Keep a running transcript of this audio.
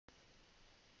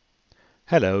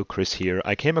Hello, Chris here.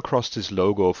 I came across this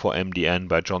logo for MDN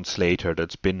by John Slater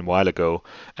that's been a while ago,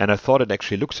 and I thought it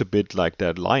actually looks a bit like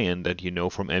that lion that you know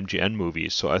from MGM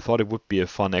movies, so I thought it would be a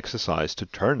fun exercise to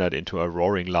turn that into a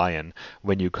roaring lion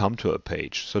when you come to a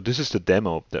page. So this is the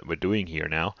demo that we're doing here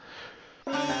now.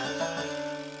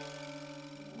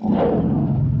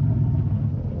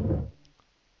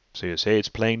 So you say it's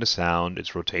playing the sound,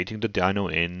 it's rotating the dino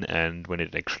in, and when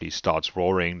it actually starts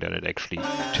roaring, then it actually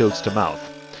tilts the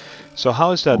mouth. So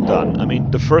how is that done? I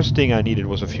mean, the first thing I needed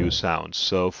was a few sounds.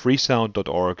 So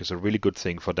freesound.org is a really good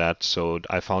thing for that. So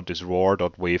I found this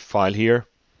roar.wave file here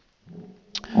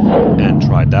and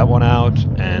tried that one out.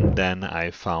 And then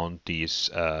I found these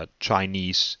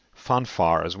Chinese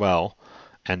fanfare as well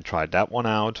and tried that one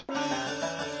out.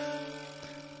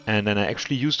 And then I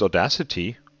actually used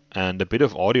Audacity and a bit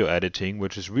of audio editing,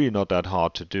 which is really not that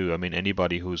hard to do. I mean,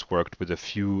 anybody who's worked with a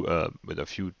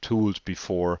few tools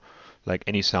before, like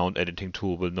any sound editing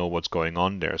tool, will know what's going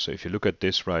on there. So if you look at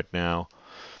this right now,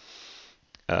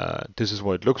 this is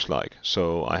what it looks like.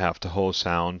 So I have the whole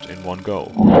sound in one go.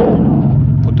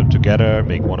 Put them together,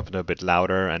 make one of them a bit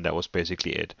louder, and that was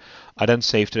basically it. I then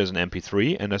saved it as an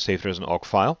MP3 and I saved it as an OGG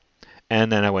file,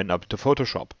 and then I went up to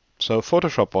Photoshop. So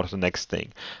Photoshop was the next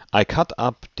thing. I cut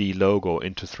up the logo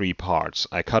into three parts.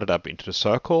 I cut it up into the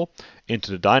circle, into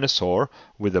the dinosaur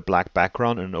with a black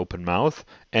background and an open mouth,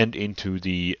 and into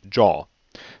the jaw.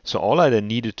 So all I then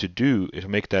needed to do to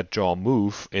make that jaw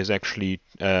move is actually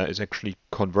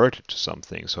convert it to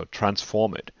something, so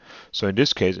transform it. So in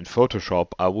this case, in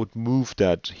Photoshop, I would move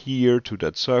that here to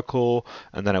that circle,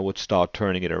 and then I would start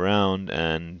turning it around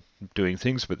and doing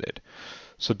things with it.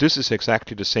 So this is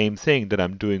exactly the same thing that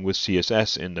I'm doing with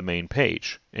CSS in the main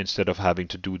page, instead of having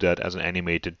to do that as an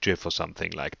animated GIF or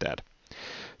something like that.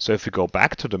 So if we go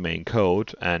back to the main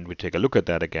code and we take a look at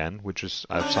that again, which is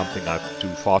something I do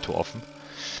far too often,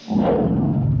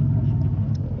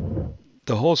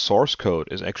 the whole source code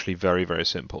is actually very, very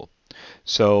simple.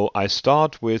 So I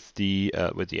start with the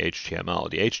HTML.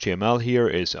 The HTML here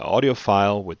is an audio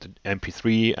file with the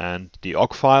MP3 and the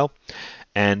OGG file.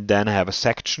 And then I have a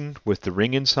section with the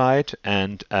ring inside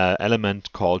and an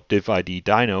element called div_id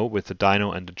dino with the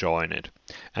dino and the jaw in it.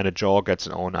 And the jaw gets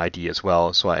an own ID as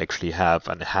well, so I actually have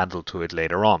a handle to it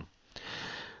later on.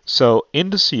 So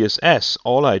in the CSS,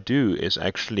 all I do is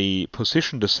actually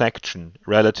position the section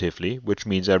relatively, which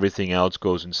means everything else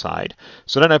goes inside.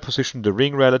 So then I position the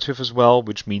ring relative as well,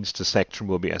 which means the section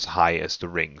will be as high as the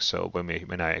ring. So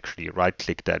when I actually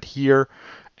right-click that here,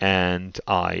 and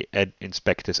I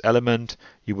inspect this element,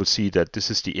 you will see that this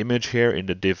is the image here in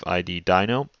the div_id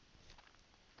dino.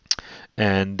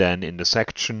 And then in the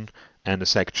section, and the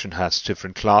section has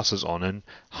different classes on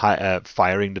it,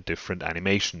 firing the different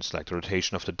animations, like the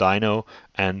rotation of the dino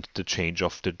and the change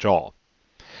of the jaw.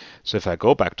 So if I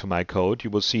go back to my code,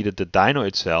 you will see that the dino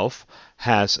itself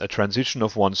has a transition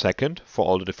of 1 second for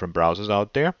all the different browsers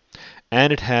out there.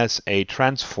 And it has a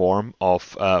transform of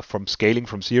from scaling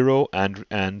from 0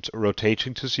 and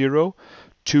rotating to 0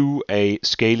 to a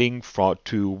scaling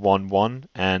to 1, 1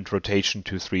 and rotation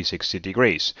to 360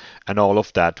 degrees. And all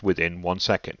of that within 1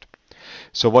 second.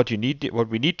 So what we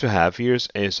need to have here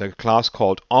is a class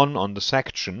called on the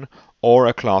section or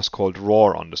a class called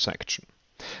roar on the section.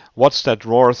 What's that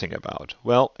roar thing about?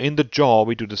 Well, in the jaw,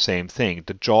 we do the same thing.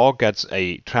 The jaw gets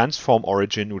a transform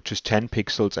origin, which is 10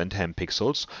 pixels and 10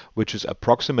 pixels, which is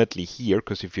approximately here,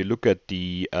 because if you look at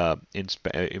the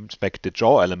inspect the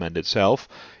jaw element itself,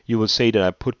 you will see that I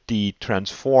put the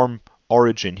transform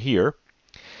origin here,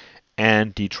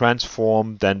 and the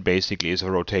transform then basically is a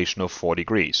rotation of 4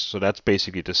 degrees. So that's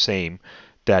basically the same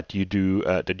that you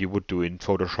would do in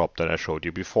Photoshop that I showed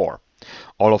you before.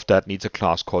 All of that needs a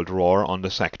class called roar on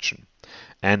the section.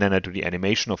 And then I do the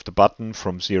animation of the button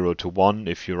from 0 to 1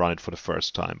 if you run it for the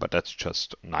first time, but that's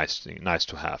just nice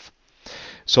to have.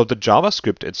 So the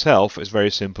JavaScript itself is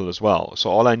very simple as well. So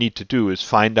all I need to do is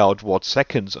find out what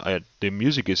seconds the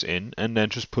music is in and then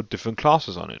just put different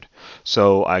classes on it.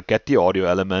 So I get the audio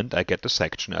element, I get the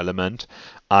section element,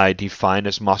 I define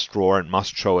as must roar and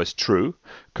must show as true,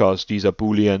 because these are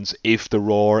booleans if the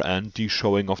roar and the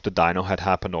showing of the dino had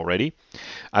happened already.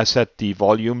 I set the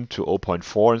volume to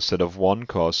 0.4 instead of 1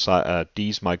 because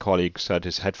my colleague said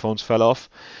his headphones fell off.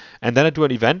 And then I do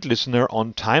an event listener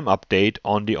on time update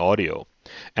on the audio.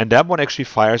 And that one actually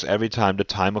fires every time the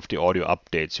time of the audio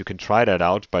updates. You can try that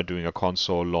out by doing a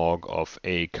console log of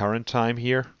a current time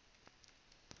here.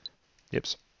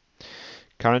 Yips.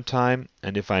 Current time.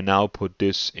 And if I now put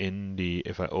this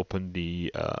if I open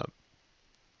the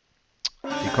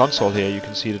console here, you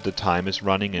can see that the time is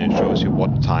running and it shows you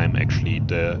what time actually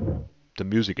the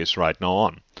music is right now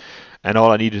on. And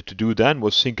all I needed to do then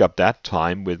was sync up that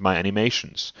time with my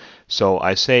animations. So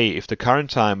I say if the current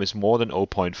time is more than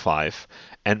 0.5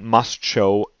 and must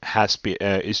show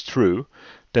is true,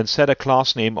 then set a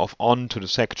class name of on to the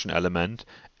section element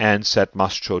and set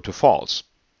must show to false.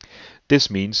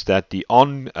 This means that the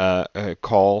on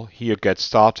call here gets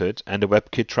started and the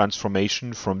WebKit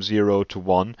transformation from 0 to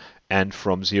 1 and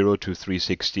from 0 to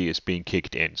 360 is being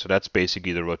kicked in. So that's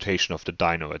basically the rotation of the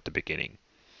Dino at the beginning.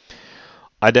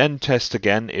 I then test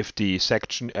again if the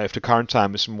current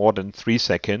time is more than 3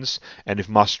 seconds and if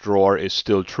must roar is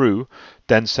still true,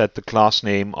 then set the class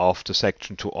name of the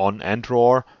section to on and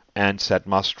roar and set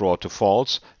must roar to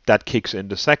false. That kicks in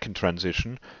the second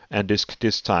transition, and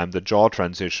this time the jaw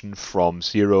transition from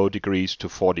 0 degrees to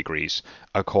 4 degrees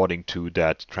according to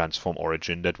that transform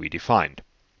origin that we defined.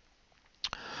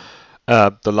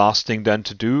 The last thing then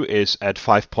to do is at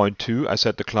 5.2 I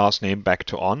set the class name back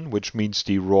to on, which means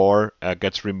the roar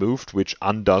gets removed, which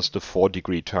undoes the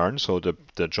 4-degree turn, so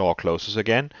the jaw closes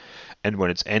again. And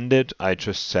when it's ended, I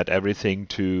just set everything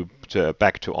to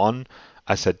back to on.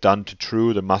 I set done to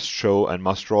true, the must show and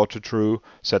must roar to true,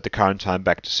 set the current time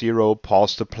back to 0,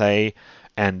 pause the play,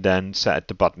 and then set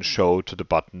the button show to the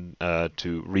button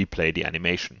to replay the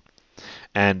animation.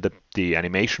 And the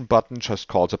animation button just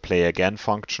calls a play again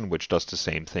function, which does the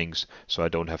same things, so I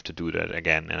don't have to do that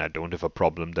again, and I don't have a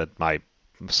problem that my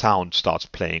sound starts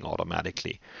playing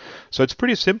automatically. So it's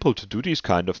pretty simple to do these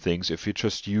kind of things if you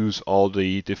just use all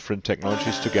the different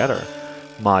technologies together.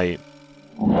 My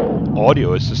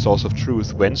audio is the source of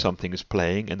truth when something is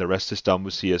playing, and the rest is done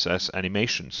with CSS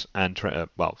animations and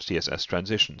CSS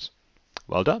transitions.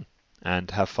 Well done,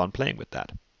 and have fun playing with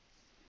that.